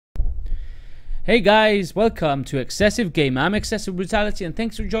Hey guys, welcome to XsvGamer. I'm XsvBrutality and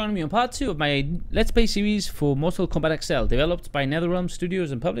thanks for joining me on part 2 of my Let's Play series for Mortal Kombat XL, developed by NetherRealm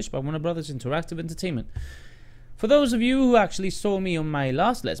Studios and published by Warner Brothers Interactive Entertainment. For those of you who actually saw me on my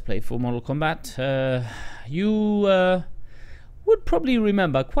last Let's Play for Mortal Kombat, you would probably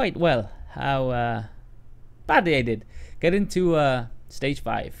remember quite well how badly I did get into stage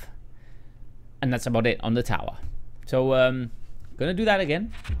 5. And that's about it on the tower. So, gonna do that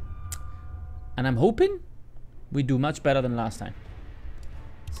again. And I'm hoping we do much better than last time.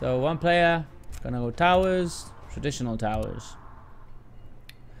 So one player, gonna go towers, traditional towers.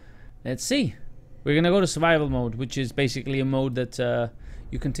 Let's see. We're gonna go to survival mode, which is basically a mode that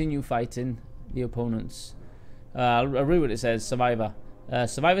you continue fighting the opponents. I'll read what it says, Survivor.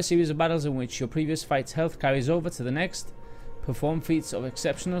 Survive a series of battles in which your previous fight's health carries over to the next. Perform feats of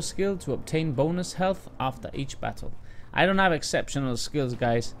exceptional skill to obtain bonus health after each battle. I don't have exceptional skills,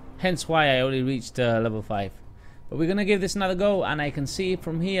 guys. Hence why I only reached level 5. But we're going to give this another go. And I can see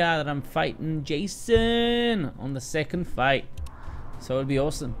from here that I'm fighting Jason on the second fight. So it'll be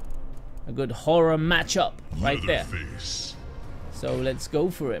awesome. A good horror matchup right there. Leatherface. So let's go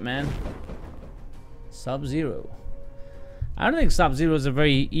for it, man. Sub-Zero. I don't think Sub-Zero is a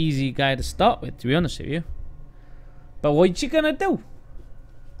very easy guy to start with, to be honest with you. But what you going to do?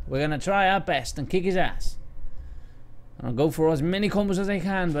 We're going to try our best and kick his ass. I'll go for as many combos as I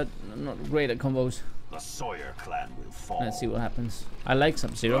can, but I'm not great at combos. The Sawyer clan will fall. Let's see what happens. I like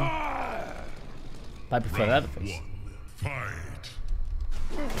Sub-Zero. But I prefer Leatherface. Fight.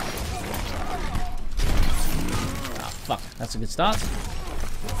 Ah, fuck. That's a good start.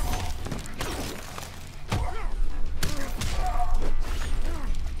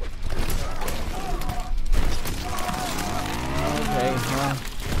 Okay, well.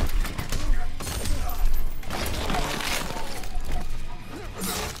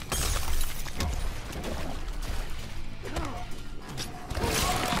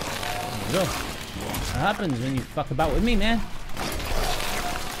 What happens when you fuck about with me, man?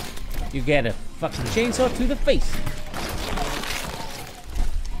 You get a fucking chainsaw to the face.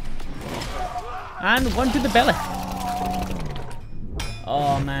 And one to the belly.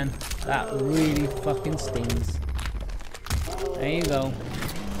 Oh man, that really fucking stings. There you go.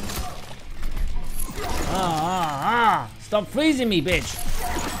 Stop freezing me, bitch.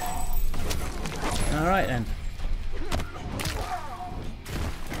 Alright then.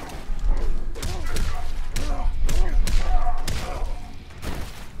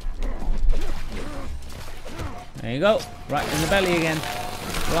 There you go, right in the belly again.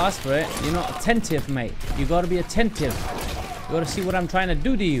 Well, ask for it. You're not attentive, mate. You gotta be attentive. You gotta see what I'm trying to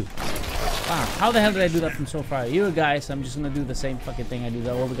do to you. Wow, how the hell did I do that from so far? You're a guy, so I'm just gonna do the same fucking thing I do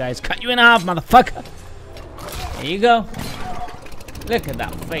to all the guys. Cut you in half, motherfucker. There you go. Look at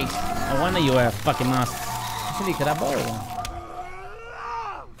that face. No wonder you wear a fucking mask. Actually, could I borrow one?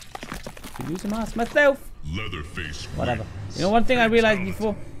 Could use a mask myself. Leatherface. Whatever. You know one thing I realized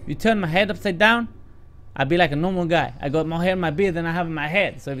before? You turn my head upside down, I'd be like a normal guy. I got more hair in my beard than I have in my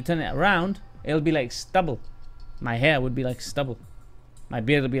head. So if you turn it around, it'll be like stubble. My hair would be like stubble. My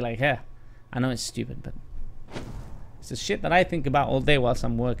beard will be like hair. I know it's stupid, but it's the shit that I think about all day whilst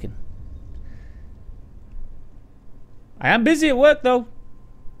I'm working. I am busy at work though.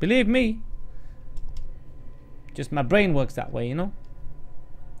 Believe me. Just my brain works that way, you know?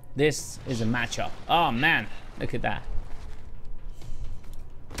 This is a matchup. Oh man, look at that.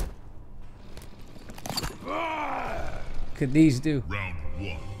 Could these do? Round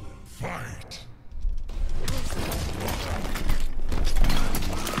 1. Fight.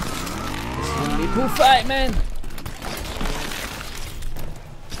 This is gonna be a cool fight, man.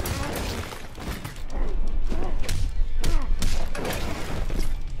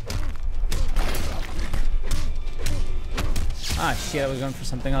 Ah shit, I was going for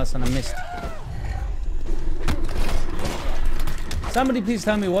something else and I missed. Somebody please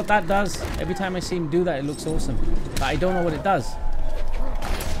tell me what that does. Every time I see him do that, it looks awesome. But I don't know what it does.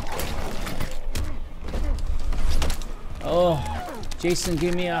 Oh, Jason,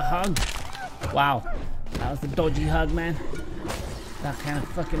 give me a hug. Wow, that was the dodgy hug, man. That kind of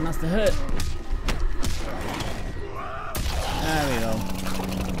fucking must have hurt. There we go.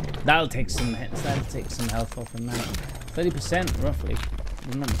 That'll take some hits. That'll take some health off him, man. 30% roughly, if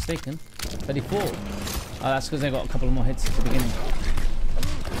I'm not mistaken. 34. Oh, that's because I got a couple more hits at the beginning.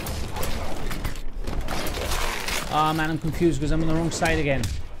 Oh man, I'm confused because I'm on the wrong side again.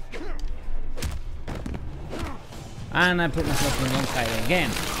 And I put myself on the wrong side again.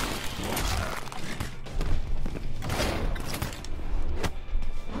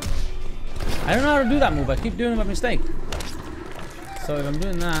 I don't know how to do that move. I keep doing it by mistake. So if I'm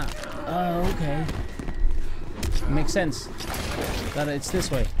doing that, Oh, okay. Makes sense. That it's this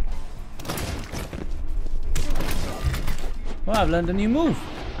way. Well, I've learned a new move.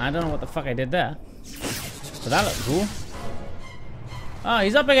 I don't know what the fuck I did there. But that looked cool. Oh,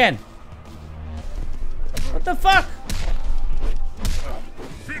 he's up again. What the fuck?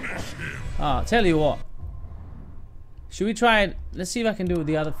 Oh, I'll tell you what. Should we try it? Let's see if I can do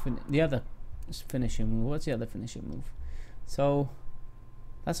the other finishing move. What's the other finishing move? So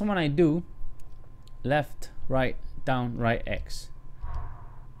that's the one I do. Left, right, down, right, X.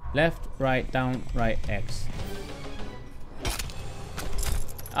 Left, right, down, right, X.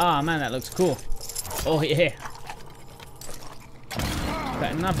 Ah, man, that looks cool. Oh yeah.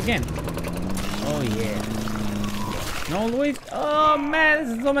 Cutting up again. Oh yeah. And all the way. Oh man,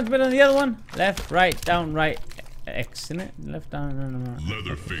 this is so much better than the other one. Left, right, down, right, X, isn't it? Left, down, no.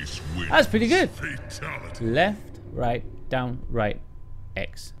 Leatherface wins. That's pretty good. Fatality. Left, right, down, right,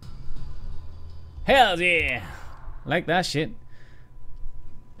 X. Hell yeah. Like that shit.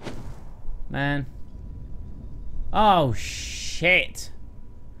 Man. Oh shit.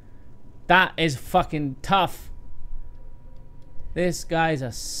 That is fucking tough. This guy's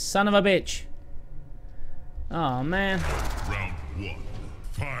a son of a bitch. Oh man. Round one.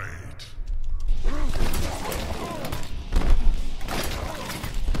 Fight.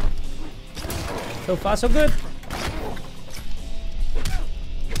 So far so good.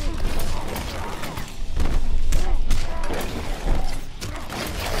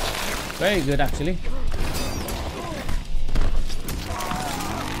 Very good actually.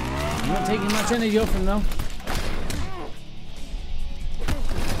 I'm not taking much energy off him though.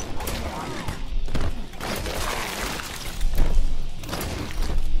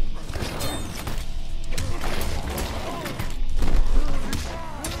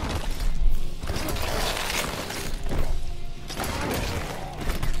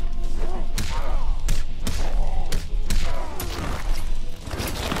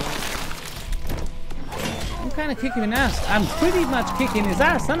 Kind of kicking his ass. I'm pretty much kicking his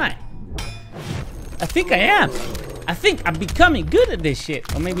ass, aren't I? I think I am. I think I'm becoming good at this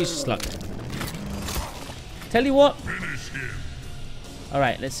shit. Or maybe it's just luck. Tell you what.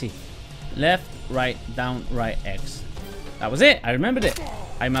 Alright, let's see. Left, right, down, right, X. That was it. I remembered it.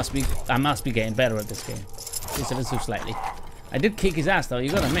 I must be getting better at this game. Just ever so slightly. I did kick his ass though, you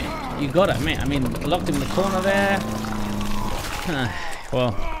gotta admit. You gotta admit. I mean, locked him in the corner there.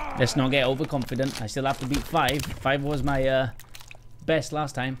 Well, let's not get overconfident. I still have to beat 5. 5 was my best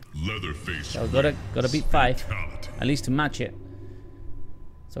last time. Leatherface. So gotta beat 5, at least to match it.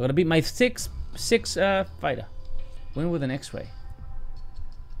 So I gotta beat my 6 fighter. Win with an X-ray.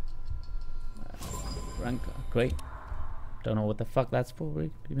 Rank great. Don't know what the fuck that's for,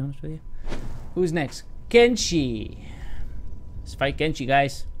 really, to be honest with you. Who's next? Kenshi. Let's fight Kenshi,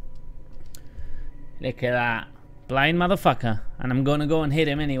 guys. Look at that. Blind motherfucker. And I'm gonna go and hit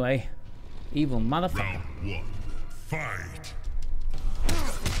him anyway. Evil motherfucker. Round one. Fight.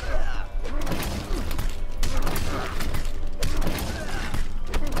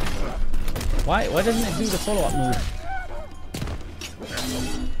 Why doesn't it do the follow-up move?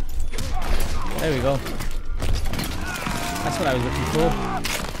 There we go. That's what I was looking for.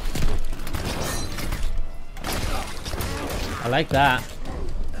 I like that.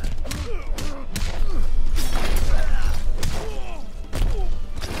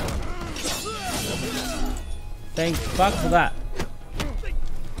 Thank fuck for that.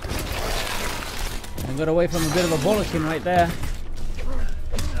 I got away from a bit of a bollocking right there.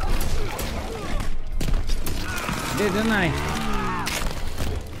 I did, didn't I?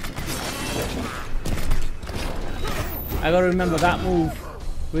 I gotta remember that move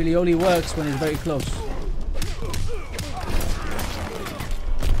really only works when it's very close.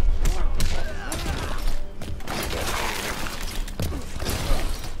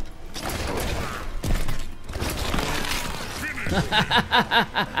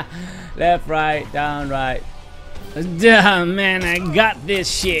 Left, right, down, right. Damn, man, I got this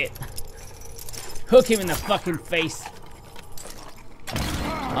shit. Hook him in the fucking face.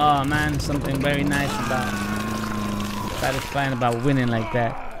 Oh man, something very nice about satisfying about winning like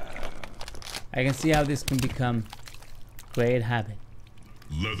that. I can see how this can become a great habit.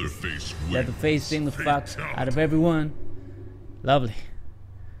 Leatherface wins. Leatherface thing the fuck out of everyone. Lovely.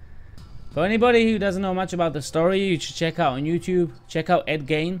 For anybody who doesn't know much about the story, you should check out on YouTube. Check out Ed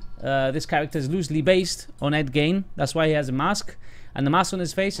Gein. This character is loosely based on Ed Gein. That's why he has a mask. And the mask on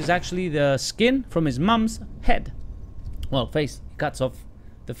his face is actually the skin from his mum's head. Well, face. He cuts off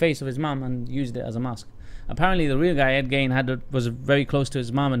the face of his mum and used it as a mask. Apparently the real guy, Ed Gein, was very close to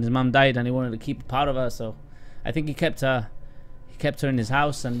his mum, and his mum died and he wanted to keep a part of her. So I think he kept kept her in his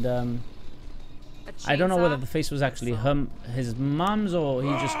house, and I don't know whether the face was actually his mom's, or he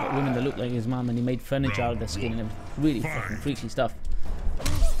just got women that looked like his mom and he made furniture out of their skin and really fucking freaky stuff.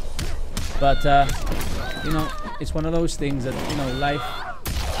 But you know, it's one of those things that, you know, life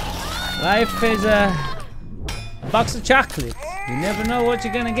is a box of chocolates. You never know what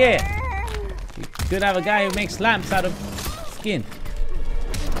you're gonna get. You could have a guy who makes lamps out of skin.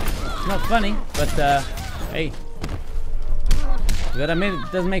 It's not funny, but hey, you gotta admit,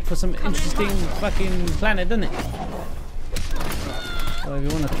 it does make for some interesting fucking planet, doesn't it? Or if you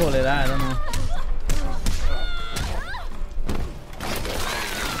want to call it that, I don't know.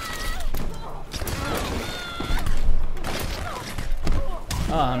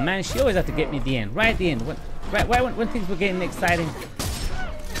 Oh man, she always had to get me at the end, right at the end. When things were getting exciting,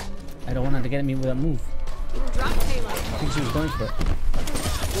 I don't want her to get me with that move. I think she was going for it.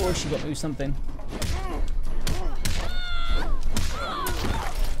 Oh, she got me with something.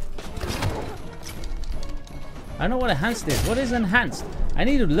 I don't know what enhanced is. What is enhanced? I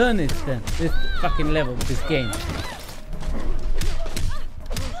need to learn this fucking level, this game.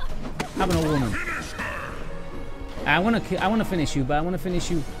 Having a woman. I wanna finish you, but I wanna finish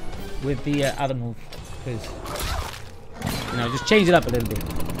you with the other move, because, you know, just change it up a little bit.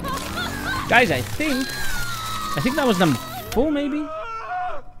 Guys, I think that was number 4, maybe.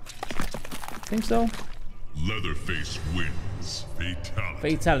 I think so. Leatherface wins. Fatality.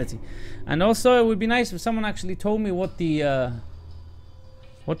 Fatality. And also, it would be nice if someone actually told me what the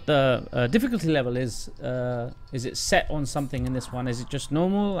difficulty level is. Is it set on something in this one? Is it just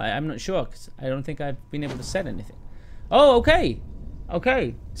normal? I'm not sure, 'cause I don't think I've been able to set anything. Oh, okay.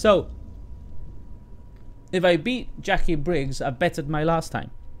 Okay. So, if I beat Jackie Briggs, I bettered my last time.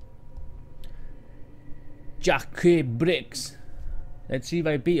 Jackie Briggs. Let's see if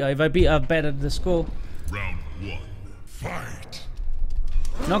I beat her. If I beat her, I've bettered the score. Round 1. Fight.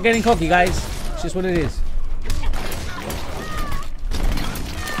 Not getting cocky, guys. It's just what it is.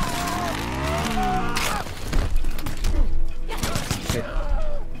 Shit.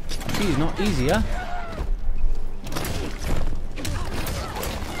 She's not easy, huh?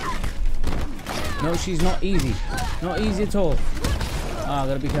 No, she's not easy. Not easy at all. Oh, I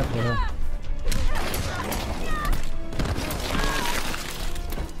gotta be careful with her.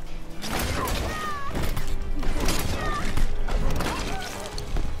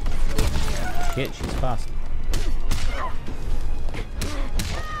 Shit, she's fast.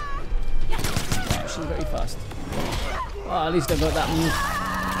 She's very fast. Oh, at least I got that move.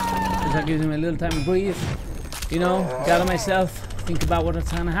 Because that gives me a little time to breathe. You know, gather myself, think about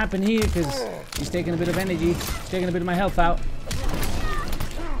what's going to happen here, because she's taking a bit of energy. She's taking a bit of my health out.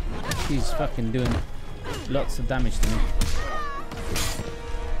 She's fucking doing lots of damage to me.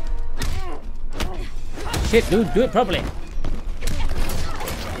 Shit, dude, do it properly.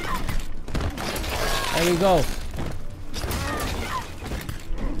 There we go.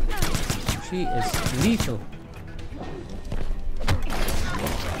 She is lethal.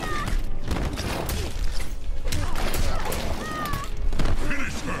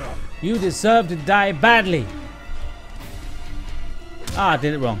 You deserve to die badly. Ah, I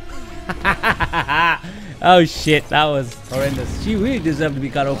did it wrong. Oh shit, that was horrendous. She really deserved to be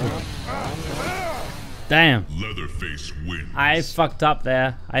cut open. Damn. Leatherface wins. I fucked up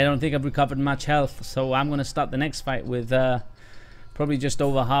there. I don't think I've recovered much health, so I'm gonna start the next fight with probably just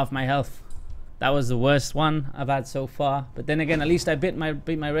over half my health. That was the worst one I've had so far. But then again, at least I beat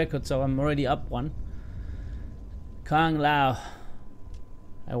my record, so I'm already up one. Kung Lao.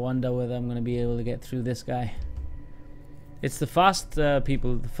 I wonder whether I'm gonna be able to get through this guy. It's the fast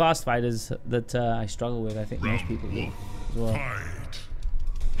people, the fast fighters that I struggle with. I think most people do as well.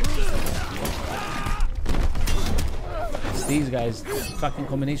 It's these guys. Fucking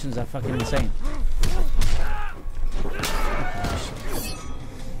combinations are fucking insane.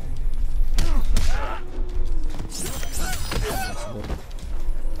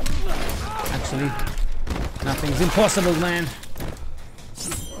 Actually, nothing's impossible, man.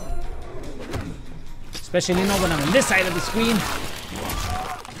 Especially not when I'm on this side of the screen.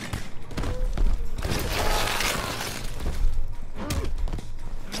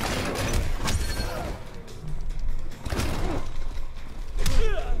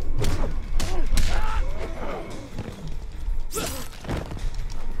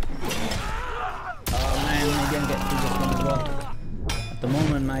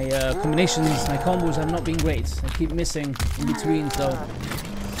 Combinations, my combos have not been great. I keep missing in between, so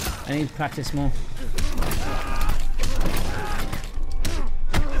I need to practice more.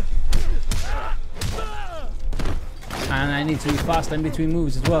 And I need to be faster in between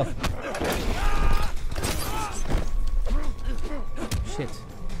moves as well.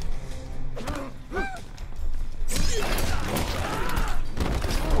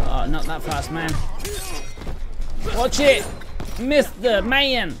 Oh, not that fast, man. Watch it! Mr.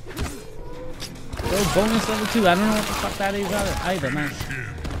 Man! Oh, bonus level 2. I don't know what the fuck that is either, man.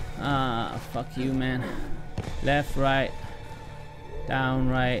 Ah, fuck you, man. Left, right. Down,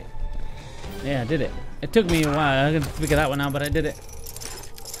 right. Yeah, I did it. It took me a while. I can figure that one out, but I did it.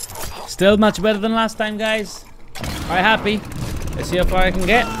 Still much better than last time, guys. Quite happy. Let's see how far I can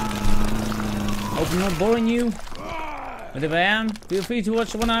get. Hope I'm not boring you. But if I am, feel free to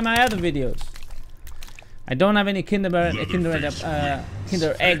watch one of my other videos. I don't have any Kinder Egg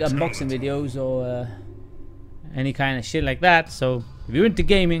unboxing videos or any kind of shit like that. So if you're into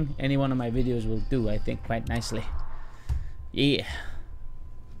gaming, any one of my videos will do, I think, quite nicely. Yeah.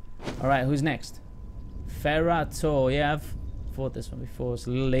 Alright, who's next? Ferrato. Yeah, I've fought this one before. It's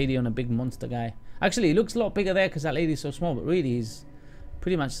a little lady on a big monster guy. Actually, he looks a lot bigger there because that lady's so small, but really he's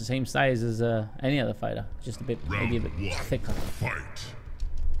pretty much the same size as any other fighter. Just a bit, maybe a bit thicker. Fight.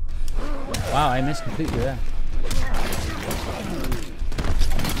 Wow, I missed completely there.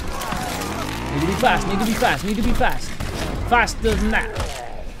 Need to be fast, need to be fast, need to be fast. Faster than that.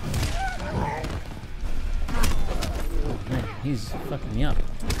 Man, he's fucking me up.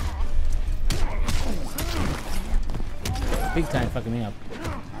 Big time fucking me up.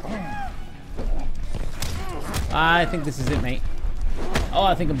 I think this is it, mate. Oh,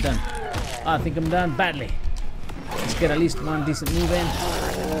 I think I'm done. I think I'm done badly. Let's get at least one decent move in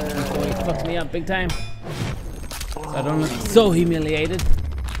before he fucks me up big time. So I don't look so humiliated.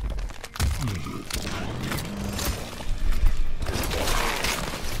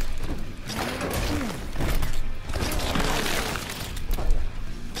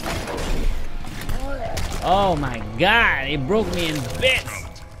 Oh my god, he broke me in bits.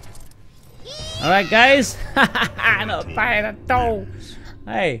 Alright, guys. Not fight at all.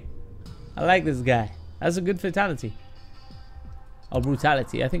 Hey, I like this guy. That's a good fatality. Or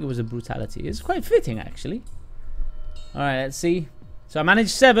brutality. I think it was a brutality. It's quite fitting, actually. Alright, let's see. So I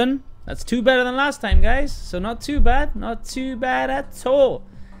managed 7. That's 2 better than last time, guys. So not too bad. Not too bad at all.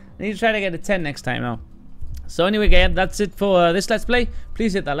 I need to try to get a 10 next time now. So anyway, guys, that's it for this Let's Play.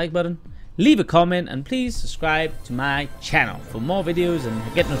 Please hit that like button. Leave a comment and please subscribe to my channel for more videos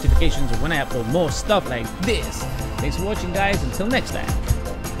and get notifications of when I upload more stuff like this. Thanks for watching, guys. Until next time.